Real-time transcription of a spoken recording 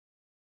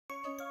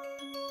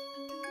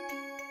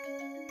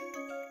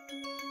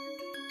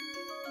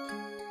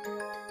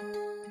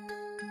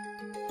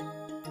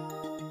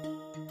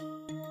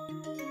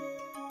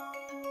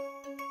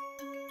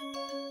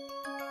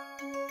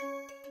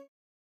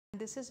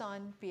this is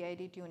on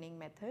PID tuning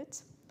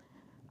methods.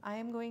 I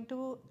am going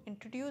to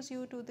introduce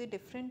you to the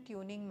different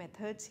tuning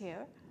methods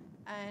here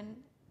and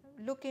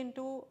look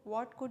into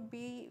what could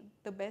be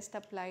the best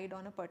applied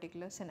on a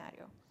particular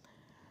scenario.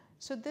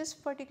 So this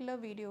particular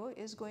video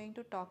is going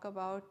to talk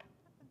about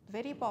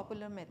very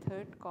popular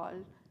method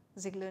called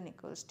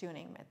Ziegler-Nichols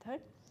tuning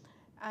method,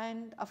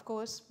 and of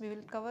course we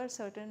will cover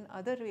certain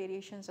other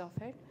variations of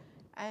it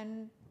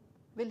and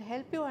will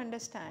help you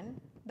understand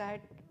that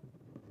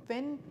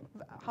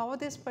how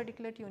this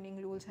particular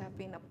tuning rules have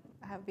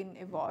been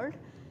evolved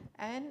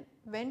and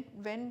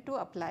when to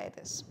apply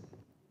this.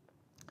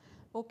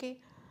 Okay,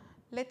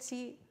 let's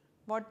see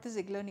what the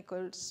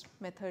Ziegler-Nichols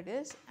method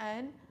is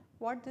and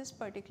what this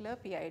particular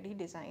PID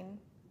design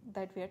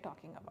that we are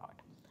talking about.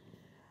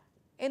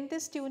 In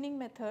this tuning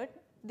method,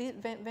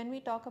 when we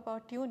talk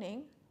about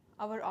tuning,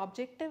 our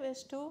objective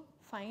is to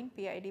find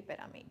PID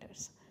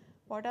parameters.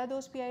 What are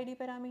those PID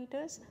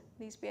parameters?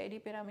 These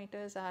PID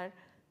parameters are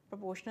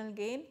proportional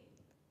gain,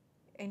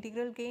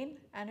 integral gain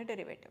and a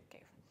derivative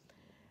gain.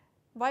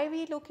 Why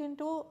we look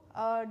into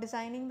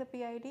designing the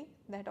PID,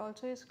 that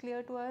also is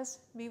clear to us.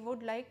 We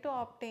would like to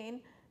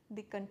obtain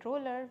the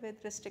controller with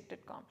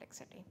restricted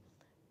complexity.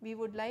 We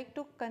would like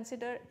to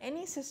consider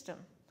any system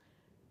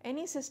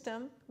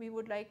we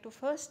would like to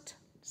first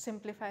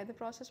simplify the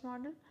process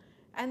model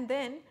and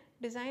then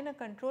design a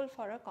control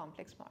for a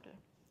complex model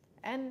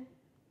and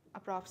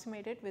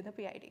approximate it with a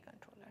PID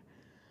controller.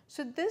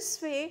 So this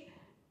way,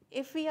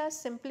 if we are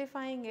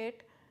simplifying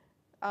it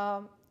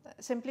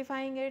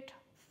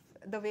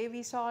the way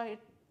we saw it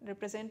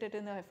represented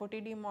in the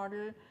FOTD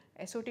model,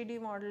 SOTD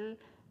model,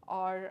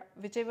 or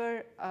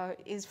whichever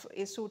is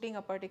suiting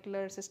a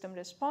particular system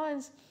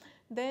response,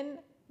 then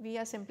we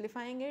are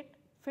simplifying it,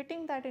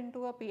 fitting that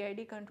into a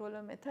PID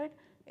controller method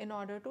in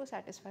order to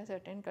satisfy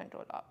certain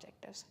control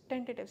objectives,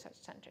 tentative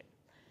substantive.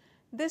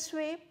 This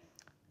way,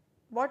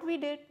 what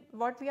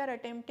we are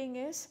attempting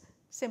is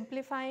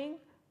simplifying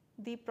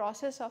the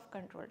process of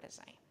control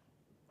design.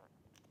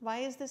 Why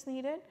is this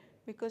needed?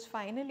 Because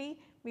finally,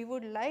 we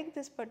would like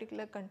this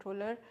particular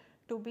controller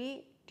to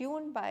be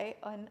tuned by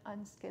an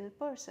unskilled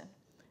person.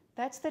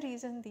 That is the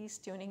reason these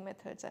tuning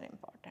methods are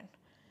important.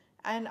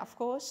 And of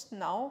course,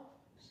 now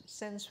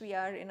since we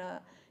are in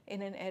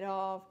an era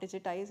of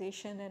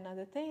digitization and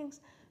other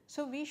things,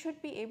 so we should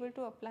be able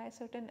to apply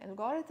certain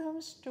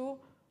algorithms to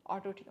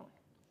auto-tune.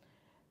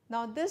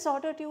 Now this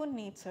auto-tune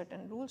needs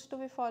certain rules to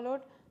be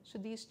followed, so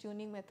these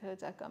tuning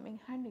methods are coming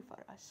handy for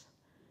us.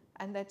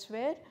 And that is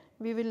where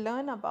we will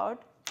learn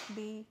about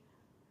the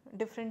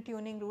different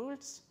tuning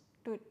rules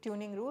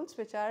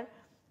which are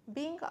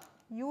being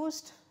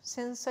used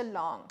since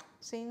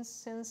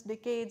since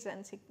decades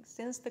and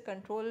since the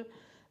control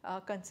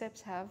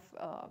concepts have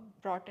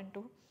brought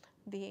into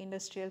the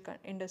industrial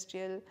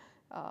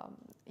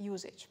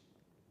usage.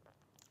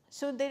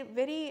 So the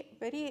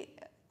very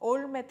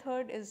old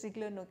method is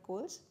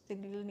Ziegler-Nichols.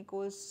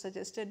 Ziegler-Nichols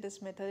suggested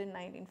this method in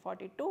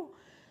 1942,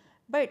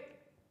 but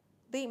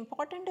the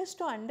important is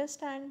to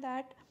understand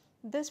that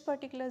this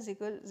particular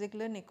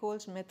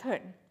Ziegler-Nichols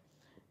method,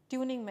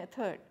 tuning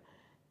method,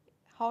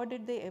 how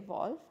did they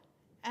evolve,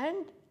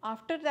 and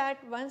after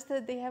that once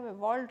that they have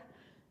evolved,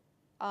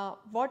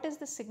 what is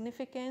the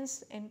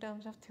significance in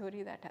terms of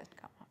theory that has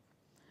come up.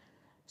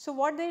 So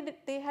what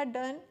they had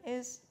done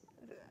is,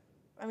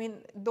 I mean,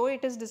 though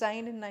it is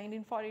designed in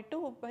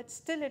 1942, but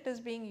still it is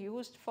being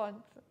used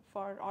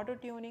for auto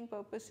tuning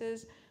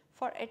purposes,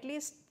 for at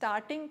least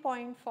starting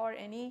point for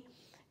any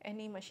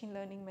machine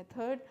learning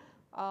method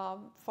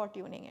for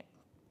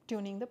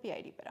tuning the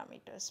PID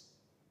parameters.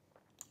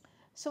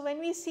 So when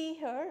we see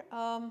here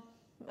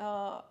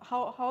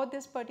how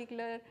this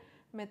particular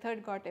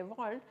method got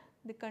evolved,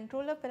 the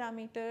controller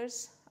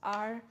parameters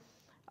are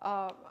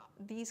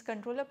these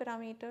controller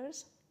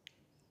parameters,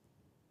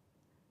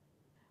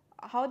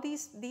 how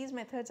these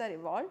methods are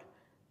evolved.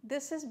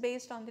 This is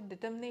based on the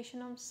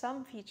determination of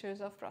some features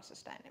of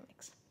process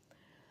dynamics.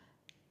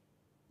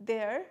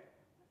 There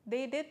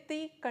they did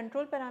the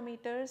control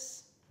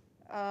parameters,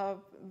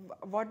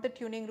 what the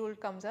tuning rule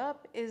comes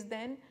up is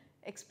then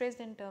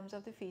expressed in terms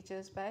of the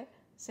features by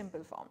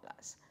simple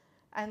formulas.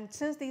 And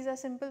since these are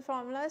simple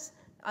formulas,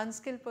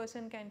 unskilled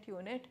person can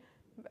tune it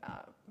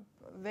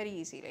very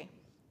easily.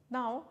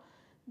 Now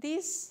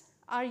these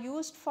are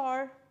used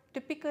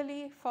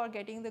typically for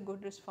getting the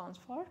good response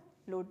for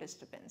load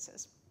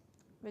disturbances,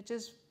 which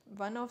is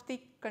one of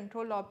the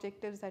control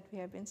objectives that we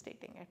have been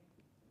stating it.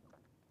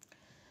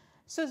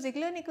 So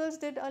Ziegler-Nichols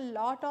did a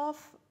lot of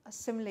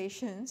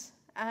simulations,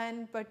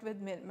 but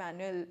with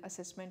manual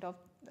assessment of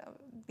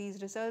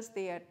these results,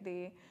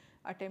 they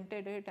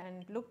attempted it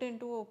and looked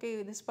into,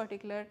 okay, this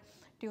particular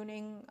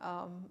tuning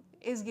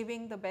is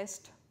giving the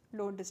best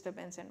load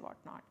disturbance and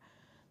whatnot.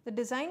 The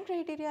design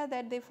criteria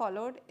that they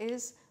followed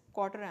is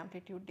quarter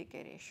amplitude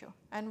decay ratio.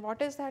 And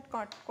what is that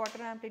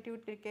quarter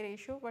amplitude decay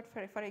ratio? But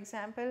for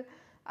example,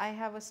 I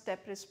have a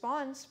step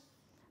response,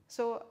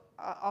 so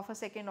of a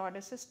second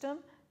order system.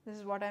 This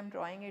is what I am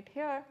drawing it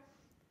here,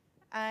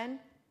 and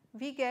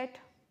we get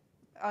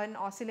an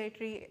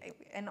oscillatory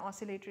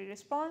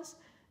response,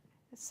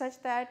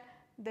 such that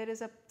there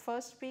is a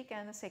first peak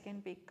and a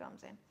second peak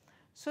comes in.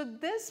 So,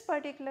 this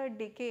particular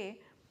decay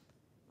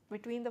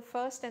between the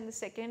first and the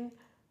second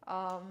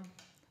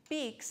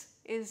peaks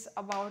is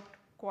about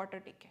quarter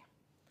decay,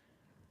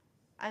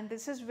 and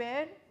this is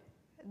where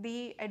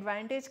the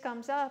advantage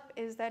comes up,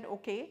 is that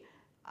okay,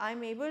 I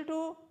am able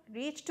to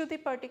reach to the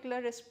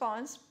particular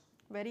response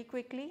very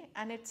quickly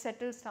and it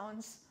settles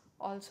down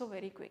also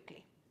very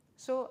quickly.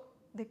 So,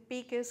 the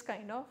peak is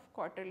kind of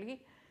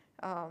quarterly,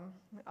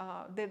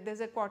 there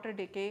is a quarter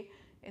decay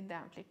in the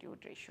amplitude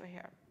ratio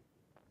here.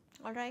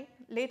 Alright.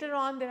 Later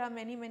on there are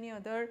many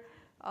other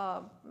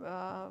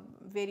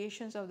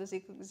variations of the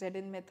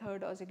ZN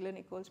method or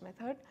Ziegler-Nichols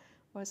method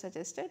were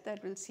suggested,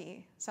 that we will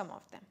see some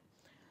of them.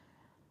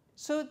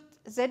 So,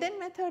 ZN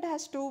method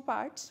has two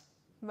parts.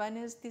 One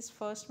is this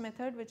first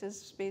method, which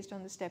is based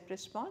on the step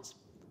response.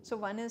 So,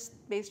 one is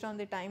based on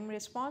the time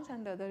response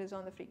and the other is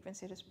on the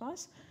frequency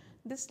response.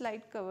 This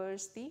slide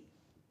covers the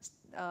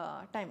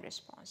time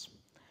response.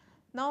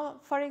 Now,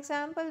 for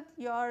example,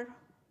 your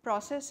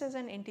process is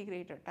an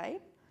integrator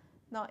type.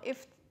 Now,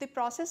 if the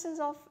process is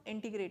of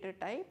integrator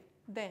type,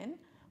 then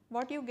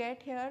what you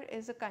get here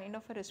is a kind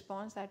of a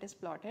response that is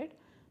plotted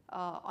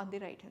on the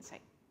right hand side.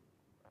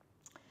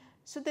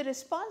 So, the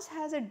response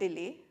has a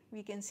delay,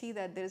 we can see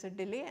that there is a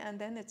delay and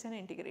then it is an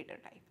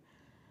integrator type.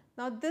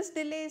 Now, this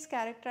delay is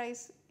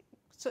characterized,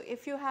 so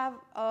if you have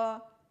a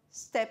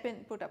step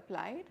input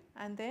applied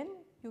and then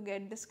you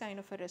get this kind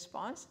of a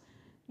response,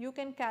 you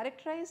can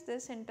characterize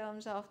this in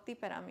terms of the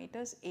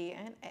parameters A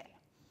and L.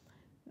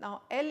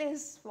 Now, L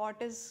is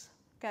what is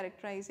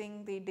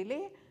characterizing the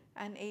delay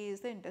and A is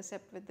the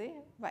intercept with the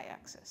y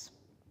axis.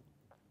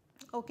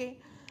 Okay.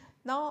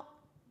 Now,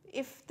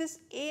 if this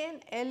A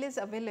and L is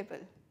available,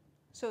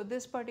 so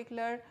this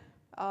particular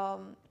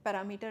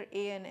parameter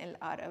A and L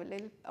are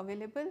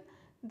available,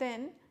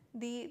 then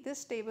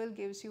this table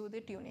gives you the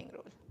tuning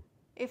rule.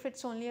 If it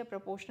is only a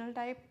proportional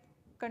type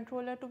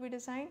controller to be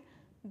designed,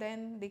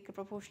 then the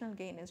proportional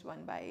gain is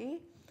 1 by A,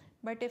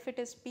 but if it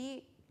is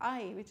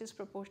PI, which is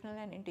proportional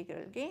and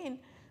integral gain,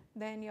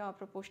 then your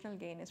proportional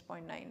gain is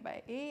 0.9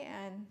 by A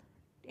and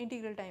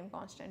integral time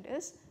constant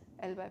is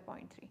L by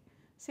 0.3.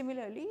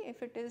 Similarly,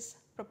 if it is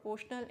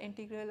proportional,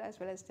 integral as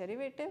well as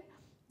derivative,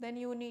 then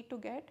you need to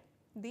get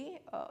the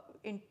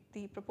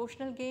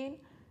proportional gain,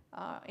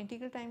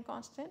 integral time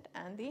constant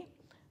and the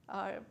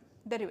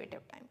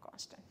derivative time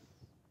constant.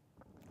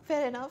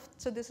 Fair enough.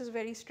 So, this is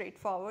very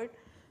straightforward,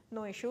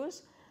 no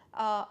issues.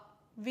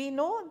 We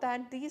know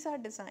that these are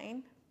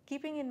designed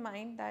keeping in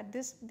mind that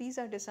these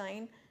are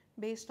designed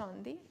based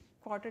on the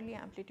quarterly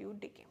amplitude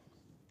decay.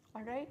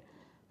 Alright,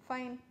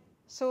 fine.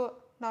 So,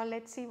 now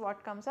let us see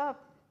what comes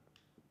up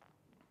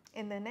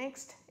in the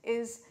next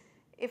is,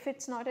 if it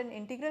is not an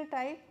integral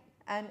type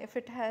and if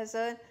it has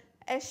a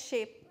S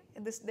shape,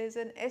 there is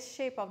an S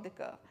shape of the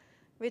curve,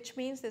 which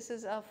means this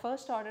is a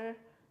first order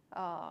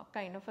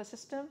kind of a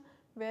system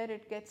where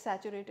it gets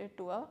saturated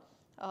to a,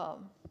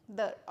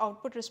 the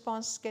output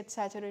response gets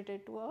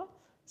saturated to a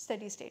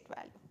steady state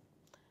value.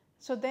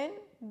 So, then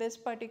this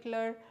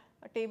particular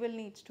table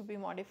needs to be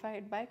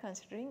modified by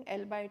considering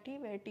L by T,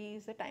 where T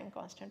is the time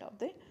constant of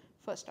the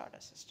first order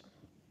system.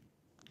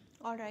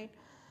 Alright.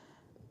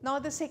 Now,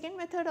 the second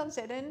method of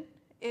ZN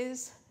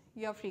is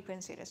your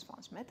frequency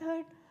response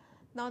method.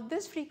 Now,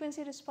 this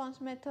frequency response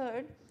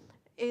method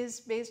is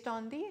based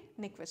on the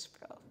Nyquist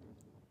curve.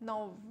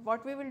 Now,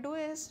 what we will do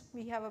is,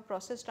 we have a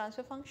process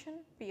transfer function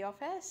P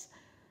of S,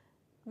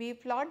 we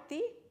plot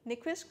the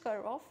Nyquist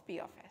curve of P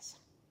of S.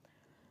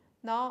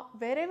 Now,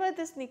 wherever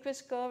this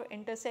Nyquist curve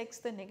intersects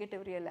the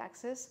negative real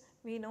axis,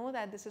 we know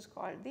that this is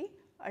called the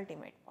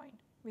ultimate point.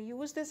 We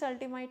use this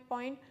ultimate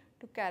point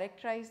to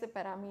characterize the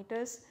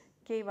parameters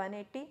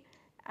K180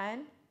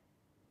 and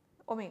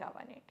omega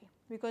 180,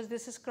 because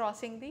this is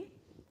crossing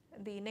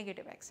the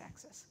negative x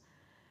axis.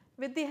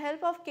 With the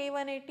help of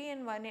K180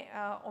 and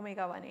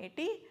omega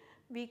 180,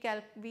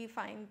 we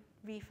find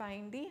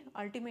the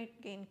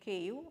ultimate gain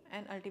Ku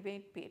and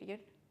ultimate period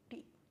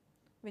T,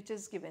 which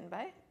is given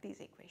by these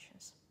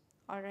equations.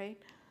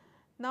 Alright.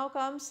 Now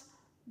comes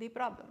the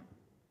problem.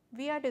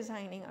 We are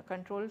designing a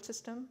control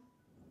system,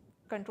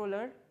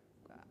 controller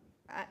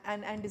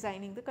and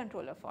designing the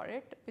controller for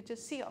it, which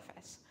is C of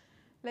S.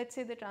 Let us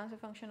say the transfer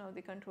function of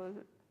the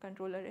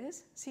controller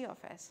is C of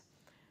S.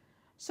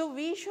 So,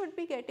 we should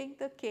be getting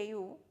the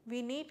Ku,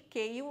 we need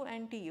Ku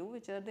and Tu,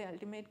 which are the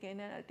ultimate gain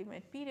and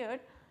ultimate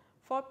period,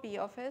 for P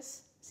of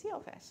S, C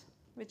of S,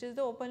 which is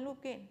the open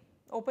loop gain,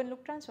 open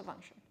loop transfer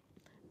function,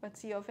 but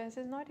C of S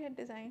is not yet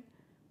designed.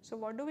 So,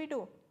 what do we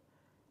do?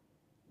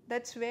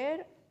 That is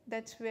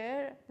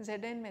where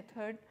ZN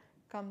method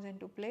comes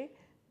into play,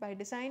 by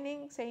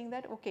designing, saying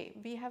that okay,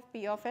 we have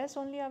P of S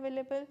only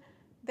available,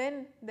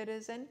 then there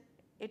is an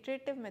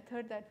iterative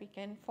method that we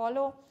can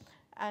follow,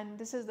 and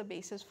this is the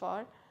basis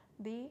for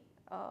the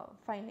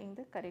finding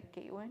the correct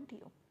Ku and Tu.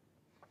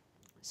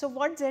 So,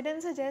 what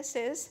ZN suggests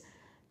is,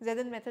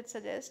 ZN method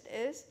suggests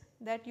is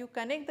that you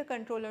connect the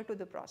controller to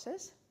the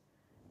process.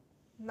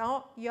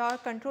 Now, your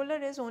controller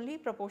is only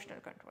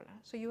proportional controller.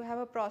 So, you have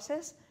a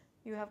process,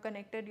 you have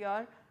connected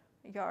your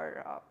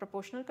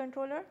proportional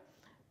controller.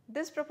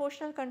 This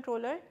proportional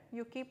controller,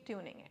 you keep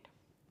tuning it.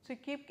 So, you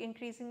keep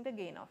increasing the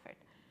gain of it.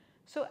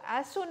 So,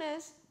 as soon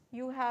as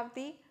you have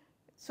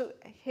so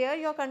here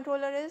your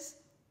controller is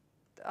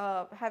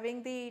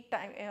having the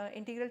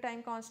integral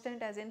time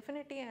constant as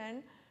infinity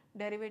and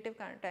derivative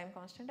time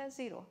constant as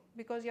 0,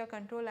 because your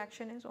control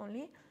action is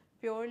only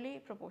purely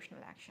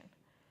proportional action.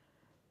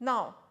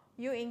 Now,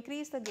 you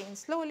increase the gain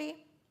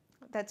slowly,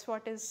 that is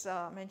what is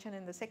mentioned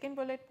in the second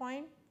bullet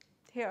point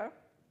here.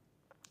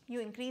 You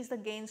increase the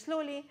gain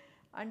slowly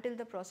until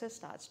the process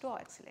starts to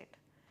oscillate.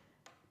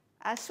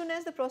 As soon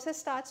as the process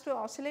starts to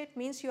oscillate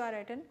means you are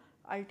at an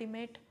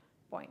ultimate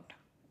point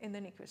in the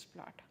Nyquist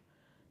plot.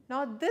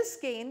 Now, this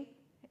gain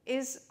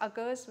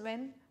occurs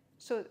when,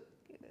 so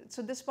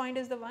this point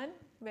is the one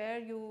where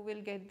you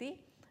will get the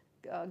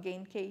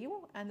gain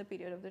Ku, and the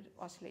period of the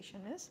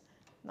oscillation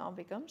now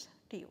becomes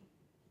Tu.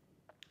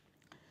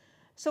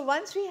 So,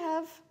 once we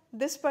have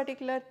this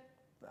particular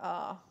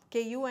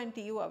Ku and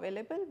Tu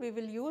available, we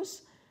will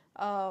use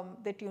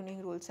the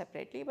tuning rule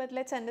separately, but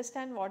let us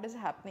understand what is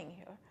happening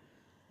here.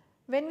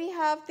 When we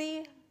have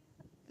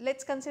let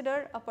us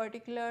consider a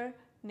particular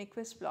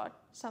Nyquist plot,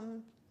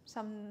 some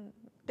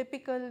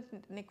typical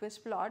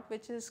Nyquist plot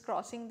which is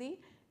crossing the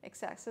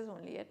x axis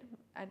only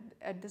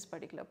at this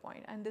particular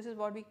point, and this is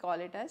what we call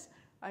it as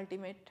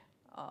ultimate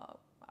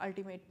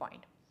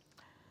point.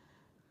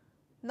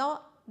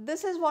 Now,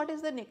 this is what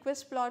is the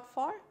Nyquist plot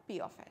for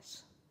P of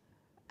s,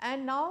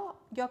 and now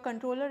your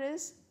controller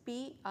is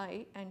P,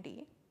 I and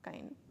D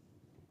kind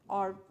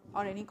or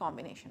any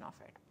combination of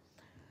it.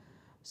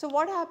 So,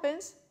 what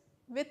happens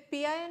with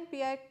Pi and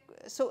Pi?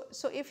 So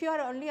if you are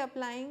only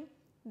applying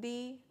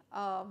the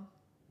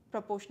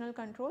proportional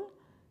control,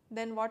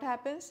 then what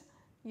happens?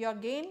 Your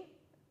gain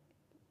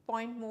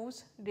point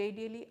moves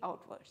radially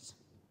outwards.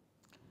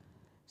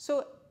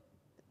 So,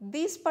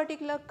 this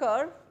particular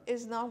curve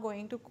is now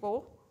going to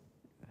go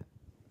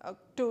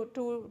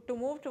to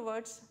move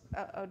towards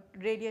a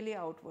radially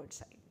outward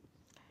side.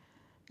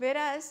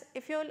 Whereas,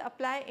 if you will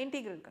apply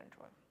integral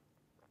control,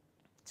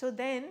 so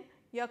then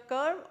your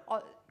curve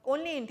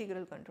only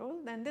integral control,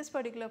 then this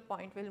particular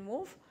point will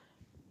move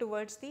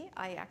towards the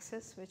I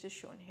axis, which is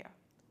shown here,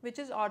 which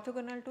is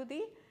orthogonal to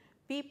the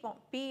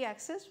P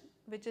axis,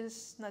 which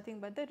is nothing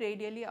but the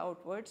radially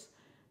outwards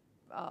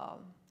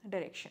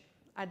direction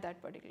at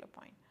that particular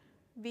point.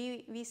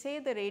 We say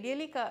the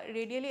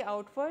radially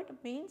outward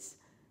means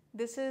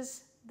this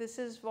is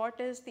what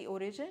is the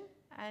origin,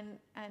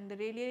 and the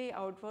radially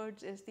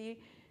outwards is the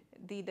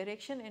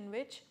direction in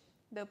which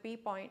the P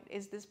point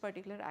is this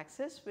particular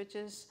axis, which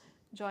is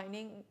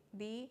joining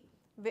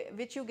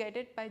which you get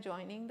it by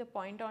joining the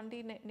point on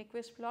the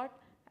Nyquist plot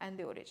and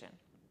the origin.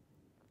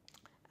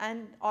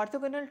 And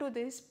orthogonal to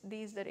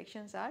these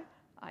directions are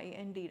I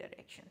and D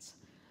directions.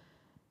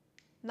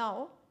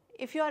 Now,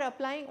 if you are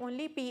applying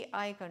only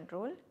Pi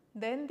control,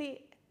 then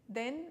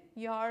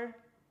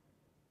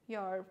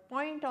your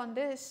point on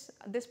this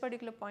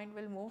particular point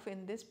will move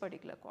in this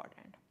particular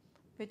quadrant,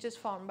 which is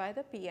formed by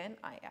the P and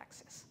I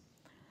axis.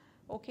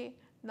 Okay.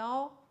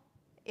 Now,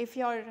 if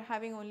you are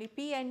having only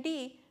P and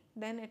D,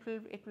 then it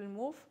will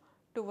move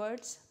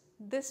towards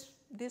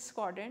this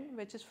quadrant,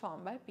 which is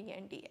formed by P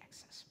and D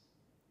axis.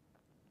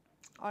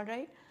 All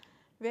right.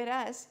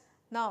 Whereas,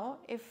 now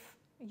if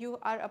you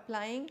are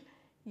applying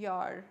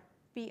your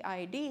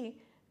PID,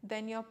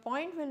 then your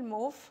point will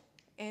move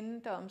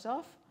in terms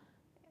of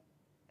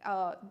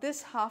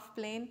this half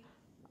plane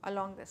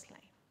along this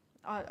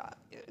line.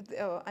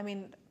 I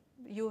mean,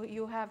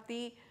 you have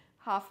the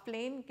half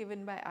plane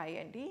given by I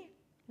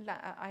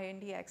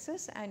and D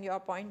axis, and your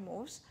point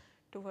moves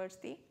towards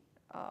the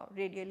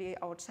radially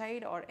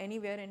outside or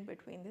anywhere in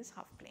between this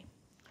half plane.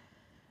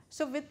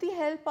 So, with the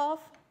help of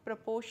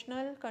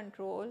proportional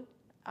control,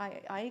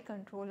 I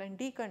control and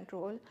D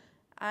control,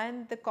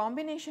 and the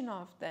combination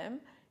of them,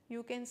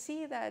 you can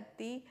see that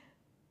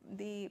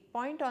the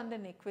point on the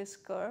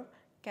Nyquist curve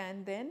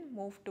can then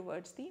move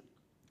towards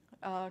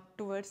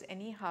towards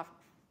any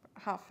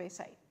halfway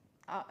side,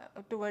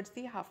 towards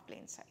the half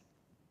plane side.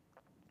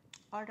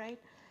 All right.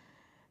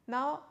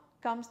 Now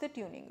comes the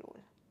tuning rule.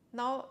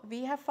 Now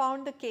we have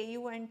found the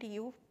Ku and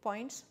Tu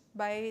points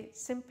by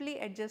simply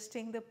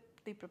adjusting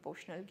the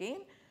proportional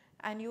gain,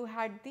 and you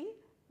had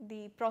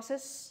the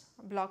process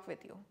block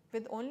with you.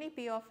 With only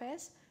P of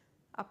s,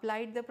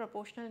 applied the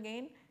proportional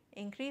gain,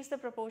 increased the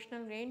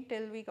proportional gain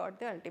till we got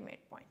the ultimate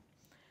point.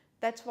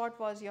 That is what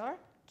was your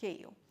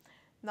Ku.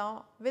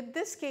 Now with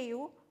this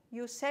Ku,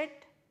 you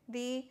set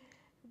the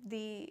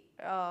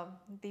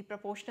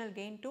proportional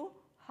gain to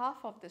half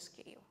of this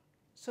Ku.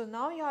 So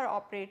now your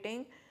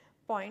operating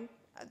point,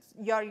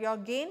 your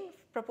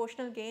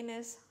proportional gain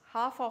is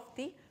half of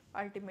the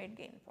ultimate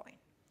gain point.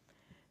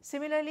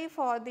 Similarly,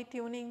 for the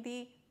tuning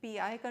the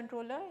Pi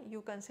controller,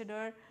 you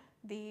consider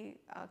the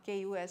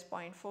Ku as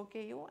 0.4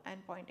 Ku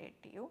and 0.8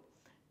 Tu,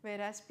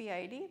 whereas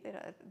PID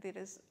there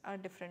is a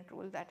different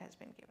rule that has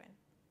been given.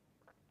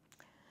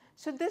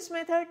 So this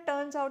method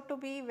turns out to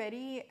be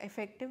very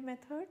effective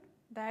method,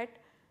 that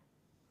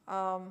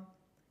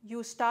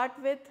you start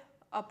with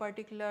a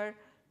particular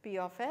P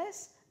of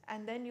S,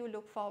 and then you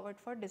look forward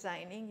for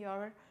designing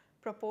your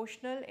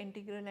proportional,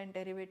 integral and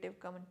derivative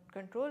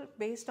control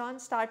based on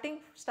starting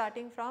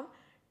from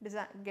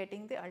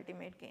getting the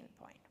ultimate gain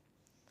point.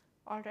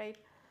 Alright.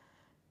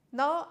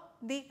 Now,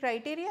 the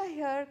criteria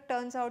here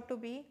turns out to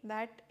be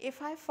that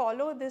if I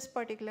follow this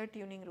particular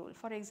tuning rule,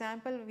 for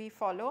example, we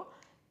follow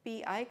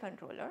PI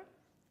controller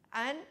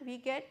and we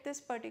get this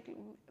particular,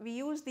 we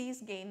use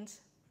these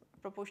gains,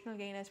 proportional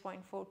gain as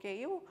 0.4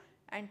 Ku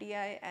and Ti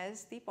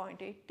as the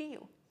 0.8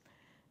 Tu.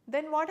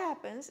 Then what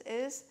happens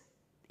is,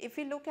 if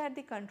we look at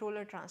the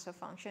controller transfer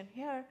function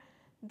here,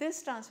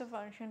 this transfer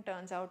function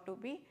turns out to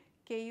be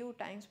Ku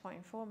times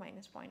 0.4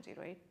 minus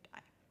 0.08 I.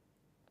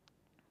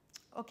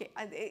 Okay,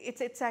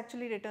 it's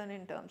actually written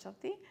in terms of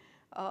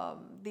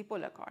the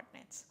polar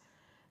coordinates.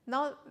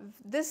 Now,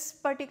 this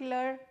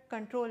particular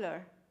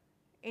controller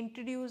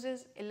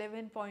introduces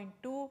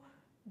 11.2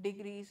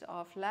 degrees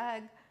of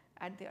lag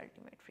at the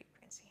ultimate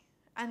frequency,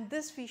 and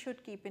this we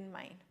should keep in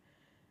mind,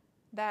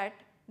 that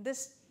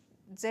this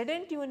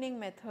Zn tuning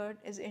method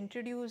is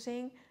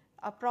introducing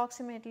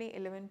approximately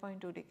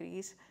 11.2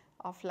 degrees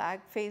of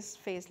lag, phase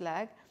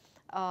lag,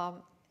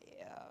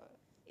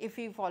 if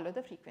we follow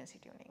the frequency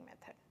tuning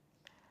method.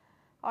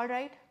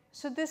 Alright,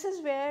 so this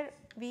is where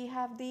we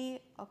have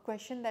the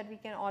question that we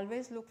can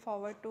always look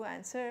forward to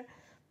answer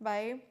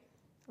by,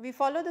 we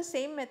follow the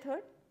same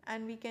method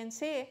and we can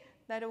say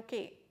that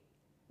okay,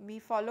 we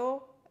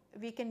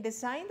can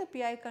design the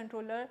PI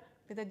controller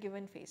with a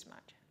given phase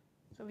margin.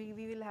 So, we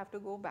will have to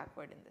go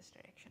backward in this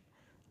direction,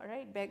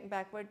 alright,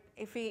 backward.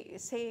 If we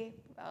say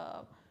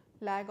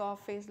lag of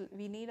phase,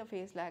 we need a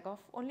phase lag of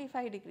only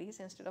 5 degrees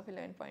instead of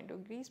 11.2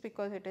 degrees,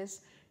 because it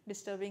is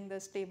disturbing the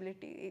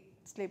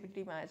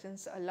stability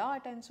margins a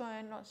lot and so on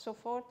and so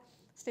forth.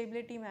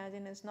 Stability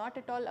margin is not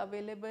at all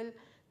available,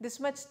 this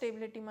much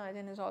stability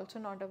margin is also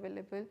not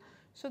available.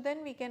 So,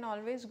 then we can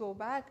always go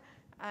back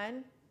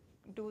and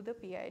do the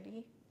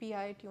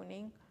PI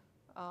tuning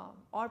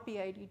or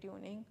PID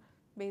tuning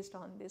based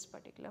on this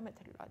particular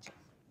methodology.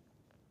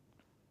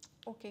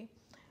 Okay.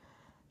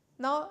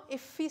 Now,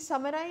 if we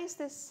summarize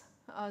this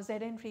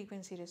Zn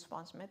frequency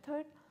response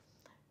method,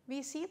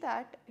 we see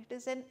that it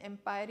is an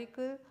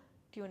empirical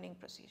tuning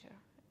procedure.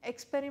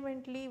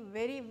 Experimentally,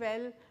 very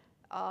well,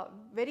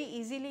 very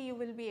easily you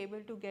will be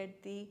able to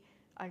get the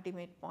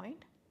ultimate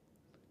point.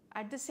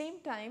 At the same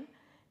time,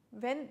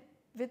 when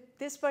with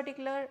this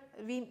particular,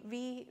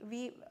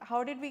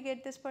 how did we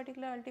get this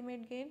particular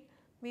ultimate gain?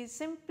 We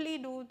simply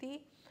do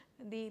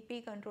the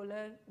P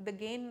controller, the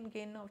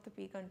gain of the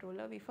P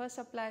controller. We first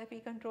apply the P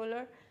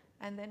controller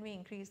and then we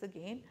increase the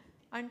gain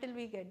until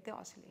we get the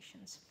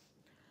oscillations,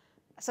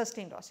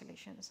 sustained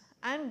oscillations.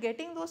 And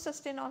getting those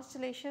sustained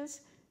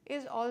oscillations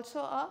is also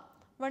a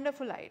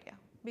wonderful idea,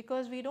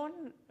 because we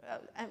don't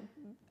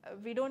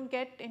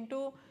get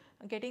into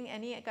getting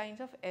any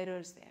kinds of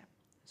errors there.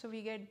 So,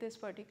 we get this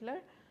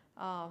particular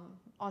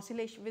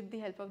oscillation, with the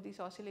help of these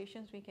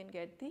oscillations we can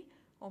get the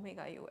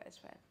omega u as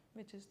well,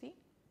 which is the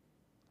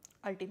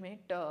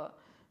ultimate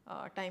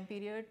time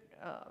period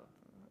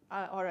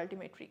or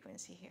ultimate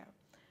frequency here,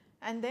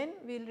 and then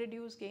we will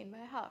reduce gain by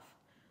half.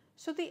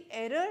 So, the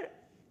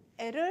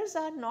errors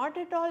are not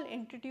at all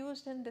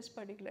introduced in this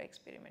particular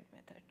experiment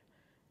method,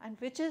 and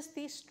which is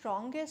the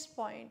strongest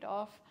point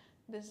of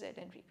this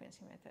Zn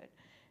frequency method.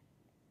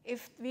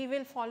 If we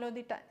will follow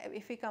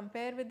if we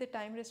compare with the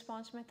time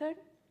response method,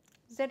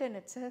 Zn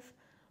itself,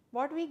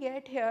 what we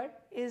get here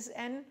is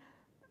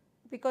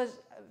because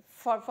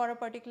for a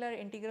particular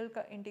integral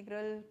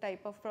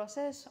type of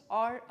process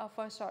or a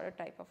first order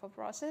type of a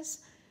process,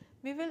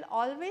 we will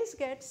always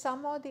get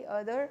some or the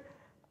other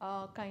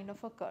kind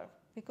of a curve,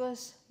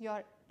 because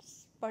your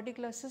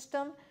particular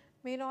system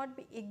may not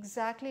be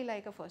exactly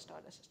like a first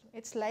order system.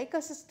 It is like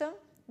a system,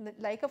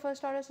 like a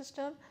first order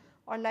system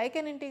or like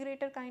an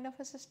integrator kind of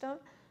a system,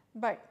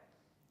 but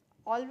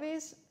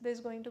always there is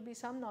going to be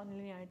some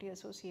nonlinearity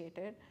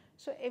associated.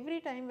 So,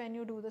 every time when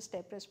you do the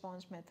step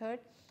response method,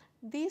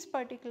 these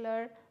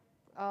particular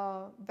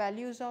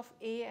values of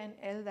A and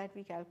L that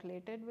we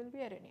calculated will be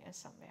erroneous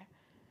somewhere.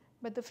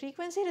 But the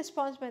frequency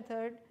response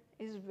method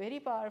is very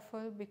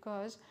powerful,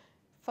 because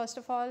first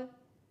of all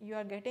you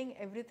are getting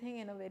everything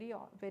in a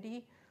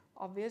very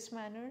obvious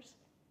manners.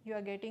 You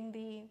are getting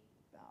the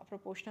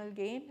proportional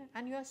gain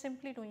and you are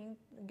simply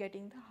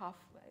getting the half,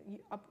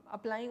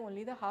 applying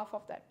only the half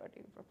of that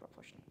particular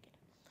proportional gain.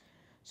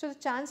 So, the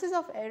chances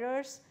of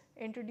errors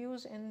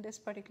introduced in this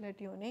particular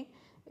tuning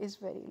is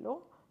very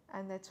low,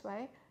 and that is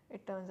why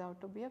it turns out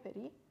to be a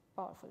very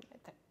powerful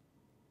method.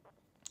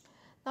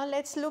 Now,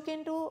 let us look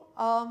into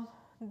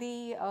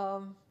the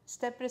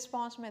step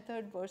response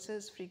method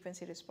versus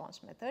frequency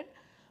response method.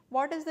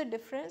 What is the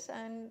difference,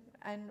 and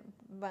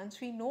once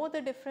we know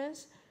the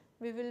difference,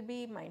 we will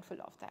be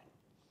mindful of that.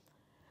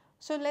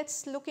 So, let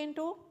us look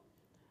into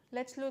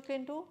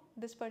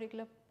this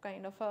particular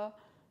kind of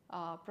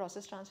a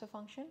process transfer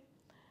function,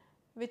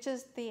 which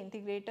is the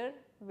integrator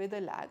with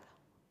a lag,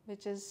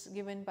 which is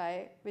given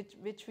by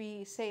which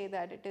we say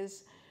that it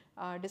is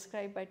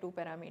described by two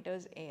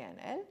parameters A and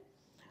L.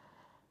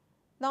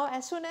 Now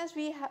as soon as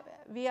we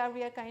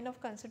are kind of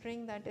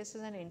considering that this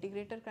is an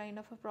integrator kind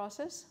of a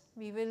process,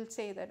 we will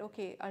say that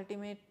okay,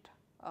 ultimate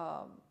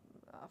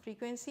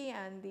frequency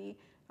and the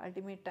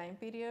ultimate time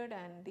period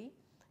and the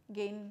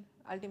gain,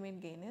 ultimate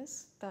gain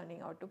is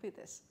turning out to be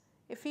this.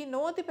 If we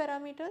know the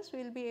parameters,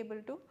 we will be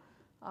able to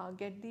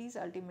get these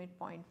ultimate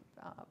point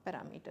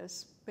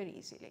parameters very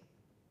easily,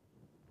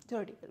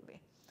 theoretical way.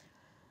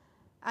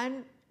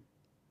 And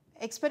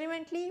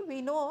experimentally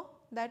we know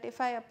that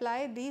if I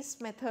apply these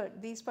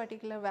method, these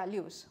particular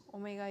values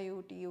omega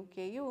u, tu,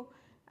 ku,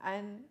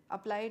 and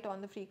apply it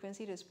on the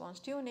frequency response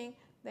tuning,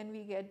 then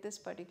we get this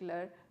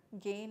particular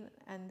gain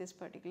and this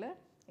particular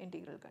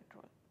integral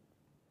control.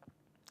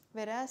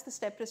 Whereas the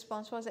step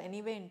response was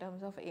anyway in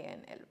terms of A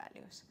and L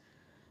values.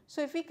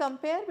 So if we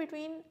compare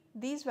between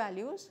these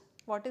values,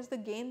 what is the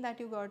gain that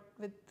you got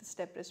with the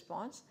step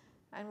response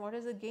and what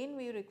is the gain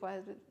we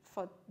require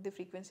for the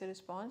frequency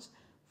response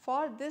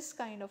for this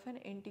kind of an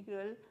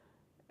integral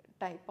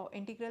type of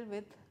integral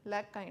with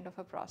lag kind of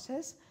a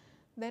process,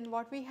 then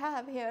what we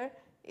have here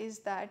is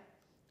that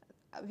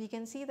we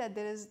can see that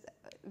there is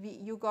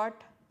you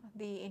got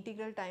the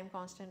integral time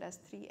constant as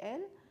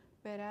 3L,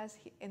 whereas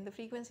in the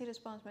frequency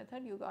response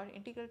method you got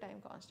integral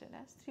time constant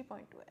as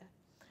 3.2L.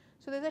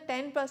 So there is a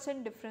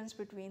 10% difference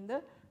between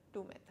the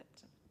two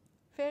methods.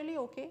 Fairly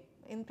okay.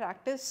 In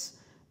practice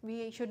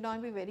we should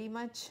not be very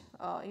much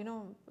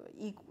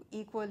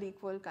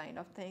equal kind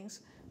of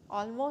things.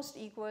 Almost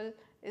equal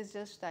is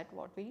just that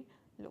what we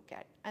look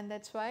at, and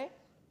that is why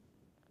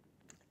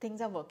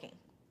things are working,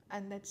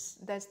 and that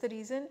is the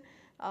reason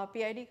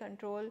PID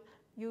control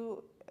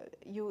you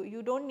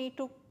do not need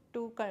to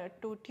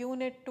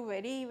tune it to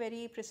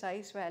very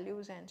precise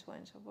values and so on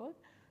and so forth.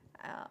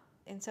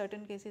 In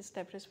certain cases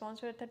step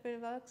response method will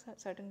work,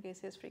 certain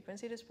cases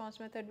frequency response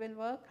method will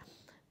work,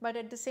 but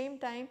at the same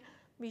time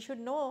we should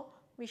know,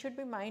 we should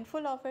be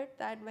mindful of it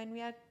that when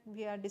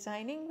we are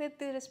designing with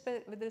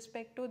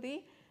respect to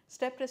the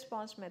step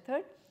response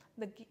method,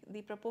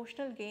 the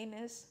proportional gain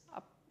is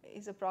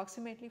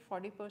approximately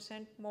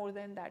 40% more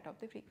than that of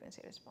the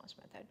frequency response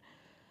method.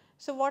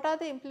 So what are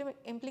the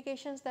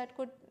implications that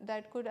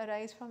could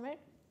arise from it?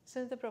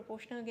 Since the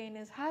proportional gain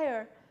is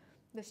higher,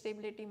 the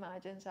stability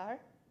margins are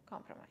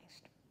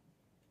compromised.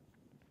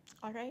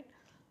 All right,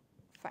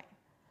 fine.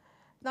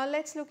 Now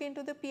let us look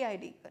into the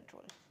PID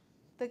control.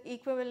 The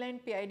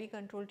equivalent PID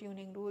control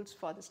tuning rules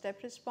for the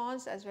step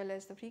response as well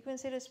as the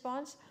frequency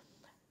response.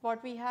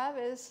 What we have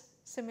is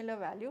similar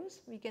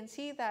values. We can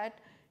see that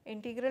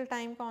integral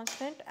time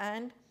constant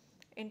and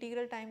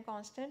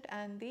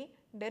the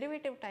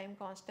derivative time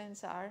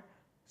constants are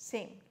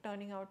same,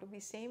 turning out to be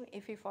same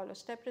if we follow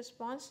step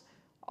response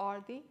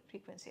or the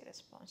frequency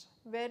response.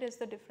 Where is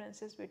the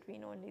differences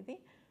between only the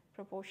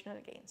proportional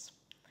gains,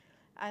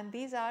 and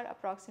these are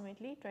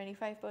approximately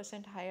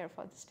 25% higher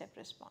for the step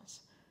response.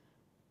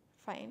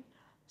 Fine.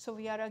 So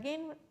we are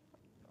again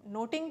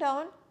noting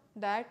down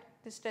that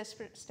this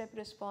step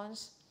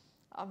response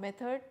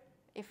method,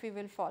 if we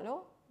will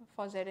follow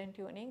for Zn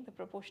tuning, the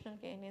proportional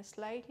gain is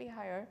slightly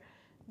higher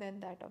than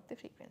that of the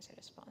frequency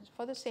response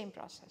for the same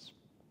process.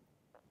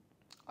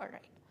 All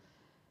right.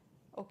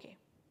 Okay.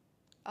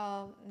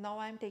 Now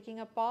I am taking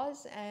a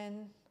pause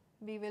and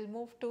we will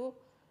move to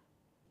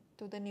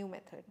the new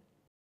method.